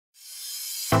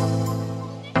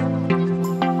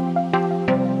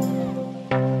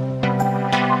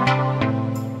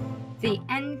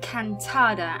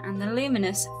Encantada and the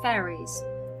Luminous Fairies.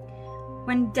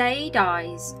 When day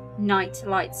dies, night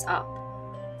lights up.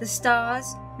 The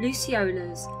stars,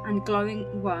 luciolas, and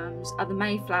glowing worms are the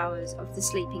mayflowers of the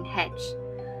sleeping hedge.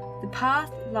 The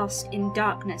path lost in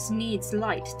darkness needs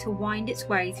light to wind its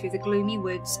way through the gloomy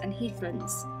woods and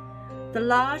heathlands. The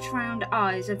large round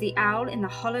eyes of the owl in the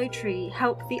hollow tree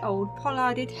help the old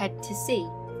pollarded head to see.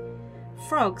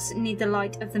 Frogs need the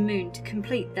light of the moon to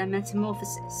complete their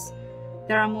metamorphosis.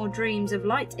 There are more dreams of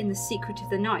light in the secret of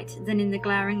the night than in the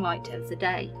glaring light of the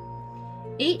day.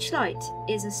 Each light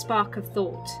is a spark of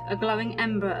thought, a glowing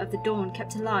ember of the dawn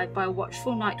kept alive by a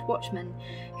watchful night watchman,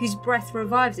 whose breath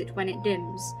revives it when it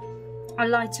dims, a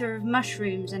lighter of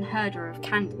mushrooms and herder of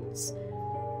candles.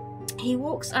 He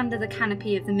walks under the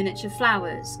canopy of the miniature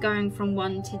flowers, going from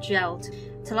one to gel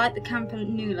to light the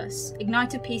campanulus,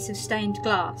 ignite a piece of stained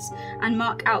glass, and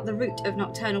mark out the route of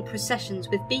nocturnal processions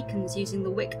with beacons using the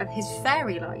wick of his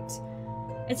fairy light.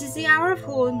 It is the hour of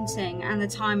haunting and the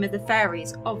time of the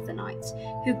fairies of the night,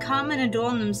 who come and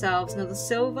adorn themselves under the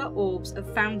silver orbs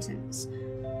of fountains.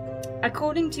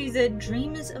 According to the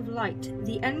Dreamers of Light,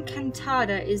 the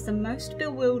Encantada is the most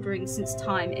bewildering since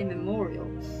time immemorial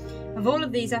of all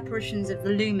of these apparitions of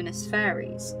the luminous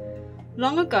fairies.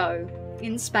 Long ago,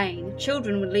 in Spain,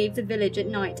 children would leave the village at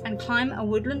night and climb a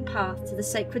woodland path to the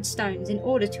sacred stones in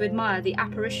order to admire the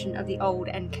apparition of the old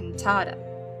Encantada.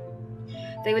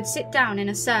 They would sit down in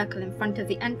a circle in front of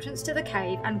the entrance to the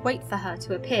cave and wait for her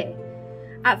to appear.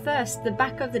 At first, the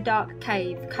back of the dark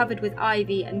cave, covered with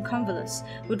ivy and convolvulus,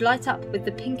 would light up with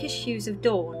the pinkish hues of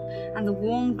dawn and the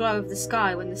warm glow of the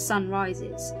sky when the sun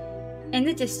rises. In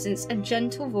the distance, a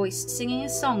gentle voice singing a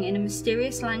song in a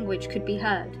mysterious language could be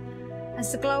heard.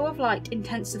 As the glow of light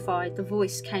intensified, the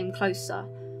voice came closer.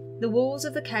 The walls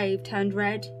of the cave turned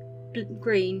red,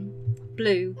 green,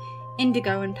 blue,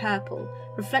 indigo and purple,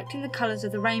 reflecting the colours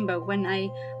of the rainbow when a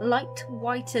light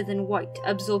whiter than white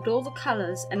absorbed all the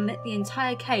colours and lit the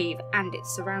entire cave and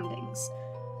its surroundings.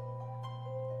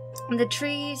 The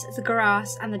trees, the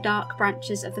grass and the dark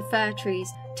branches of the fir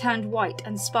trees turned white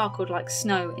and sparkled like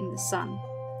snow in the sun.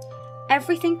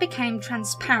 Everything became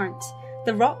transparent,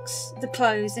 the rocks, the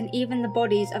clothes and even the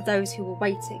bodies of those who were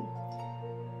waiting.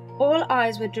 All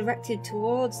eyes were directed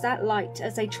towards that light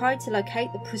as they tried to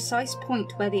locate the precise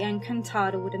point where the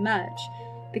Encantada would emerge,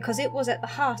 because it was at the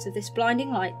heart of this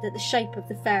blinding light that the shape of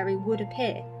the fairy would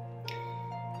appear.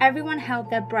 Everyone held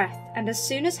their breath, and as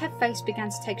soon as her face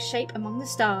began to take shape among the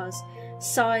stars,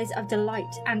 sighs of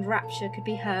delight and rapture could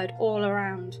be heard all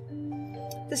around.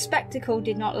 The spectacle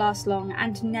did not last long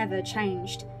and never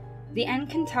changed. The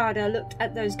Encantada looked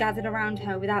at those gathered around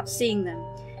her without seeing them,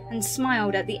 and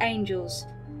smiled at the angels.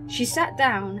 She sat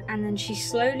down, and then she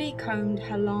slowly combed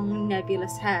her long,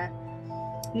 nebulous hair.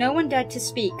 No one dared to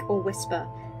speak or whisper,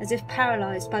 as if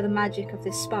paralysed by the magic of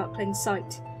this sparkling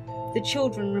sight. The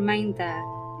children remained there,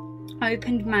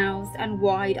 open-mouthed and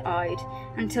wide-eyed,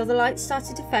 until the light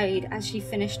started to fade as she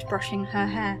finished brushing her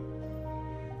hair.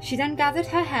 She then gathered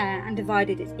her hair and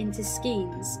divided it into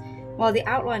skeins, while the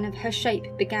outline of her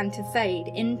shape began to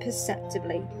fade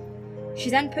imperceptibly. She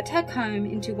then put her comb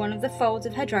into one of the folds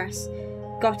of her dress,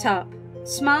 got up,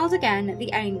 smiled again at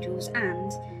the angels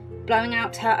and, blowing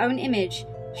out her own image,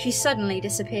 she suddenly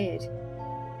disappeared.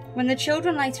 When the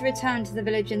children later returned to the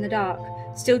village in the dark,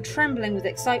 still trembling with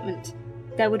excitement,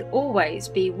 there would always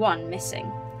be one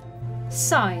missing.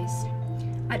 Size.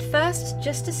 At first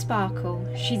just a sparkle,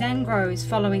 she then grows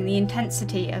following the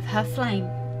intensity of her flame.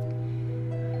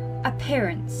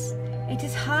 Appearance. It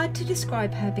is hard to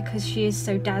describe her because she is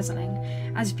so dazzling,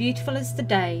 as beautiful as the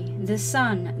day, the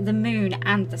sun, the moon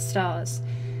and the stars.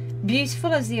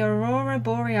 Beautiful as the aurora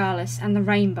borealis and the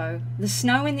rainbow, the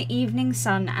snow in the evening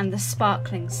sun and the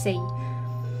sparkling sea.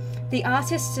 The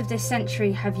artists of this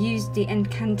century have used the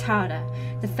Encantada,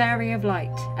 the fairy of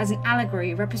light, as an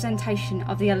allegory representation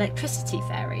of the electricity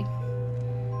fairy.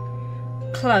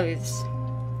 Clothes.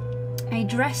 A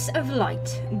dress of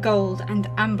light, gold and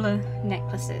amber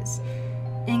necklaces.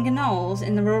 In Gnolls,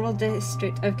 in the rural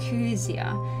district of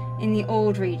Cuisia, in the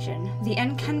Ord region, the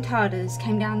Encantadas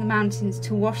came down the mountains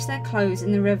to wash their clothes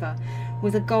in the river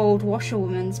with a gold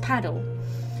washerwoman's paddle.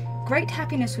 Great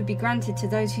happiness would be granted to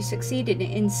those who succeeded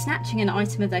in snatching an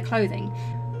item of their clothing,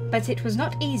 but it was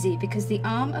not easy because the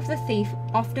arm of the thief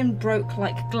often broke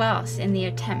like glass in the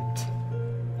attempt.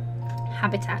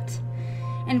 Habitat.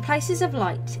 In places of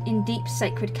light, in deep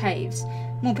sacred caves,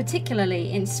 more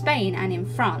particularly in Spain and in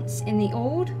France, in the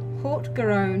Aude,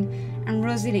 Haute-Garonne and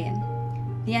Roussillon,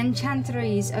 the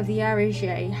enchanteries of the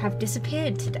Ariege have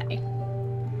disappeared today.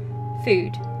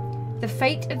 Food. The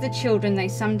fate of the children they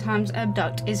sometimes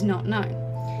abduct is not known.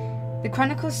 The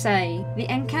chronicles say the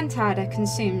Encantada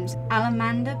consumes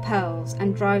alamander pearls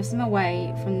and drives them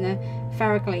away from the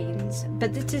Fairies,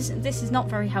 but this is not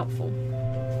very helpful.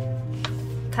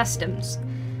 Customs.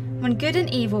 When good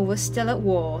and evil were still at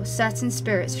war, certain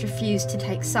spirits refused to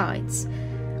take sides.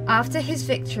 After his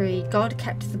victory, God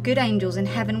kept the good angels in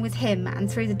heaven with him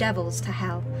and threw the devils to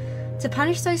hell. To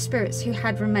punish those spirits who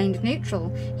had remained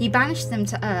neutral, he banished them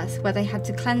to earth, where they had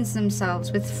to cleanse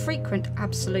themselves with frequent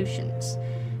absolutions.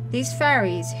 These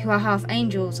fairies, who are half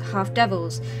angels, half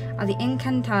devils, are the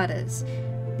Encantadas.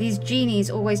 These genies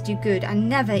always do good and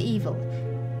never evil.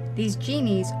 These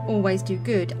genies always do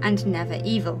good and never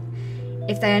evil.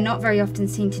 If they are not very often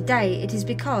seen today, it is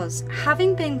because,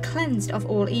 having been cleansed of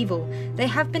all evil, they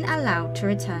have been allowed to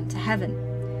return to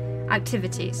heaven.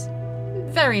 Activities.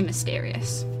 Very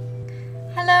mysterious.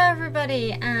 Hello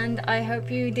everybody, and I hope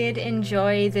you did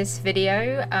enjoy this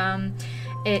video.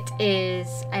 It is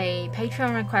a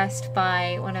Patreon request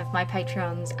by one of my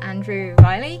Patreons, Andrew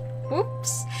Riley,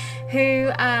 whoops,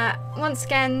 who once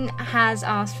again has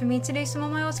asked for me to do some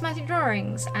of my automatic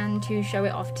drawings and to show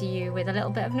it off to you with a little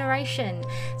bit of narration.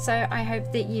 So I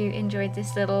hope that you enjoyed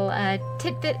this little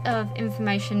tidbit of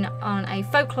information on a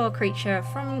folklore creature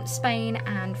from Spain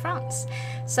and France.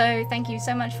 So thank you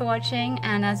so much for watching,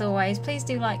 and as always, please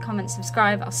do like, comment,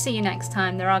 subscribe. I'll see you next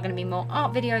time. There are going to be more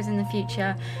art videos in the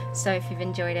future, so if you've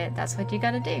enjoyed it, that's what you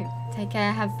gotta do. Take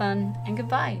care, have fun, and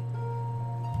goodbye.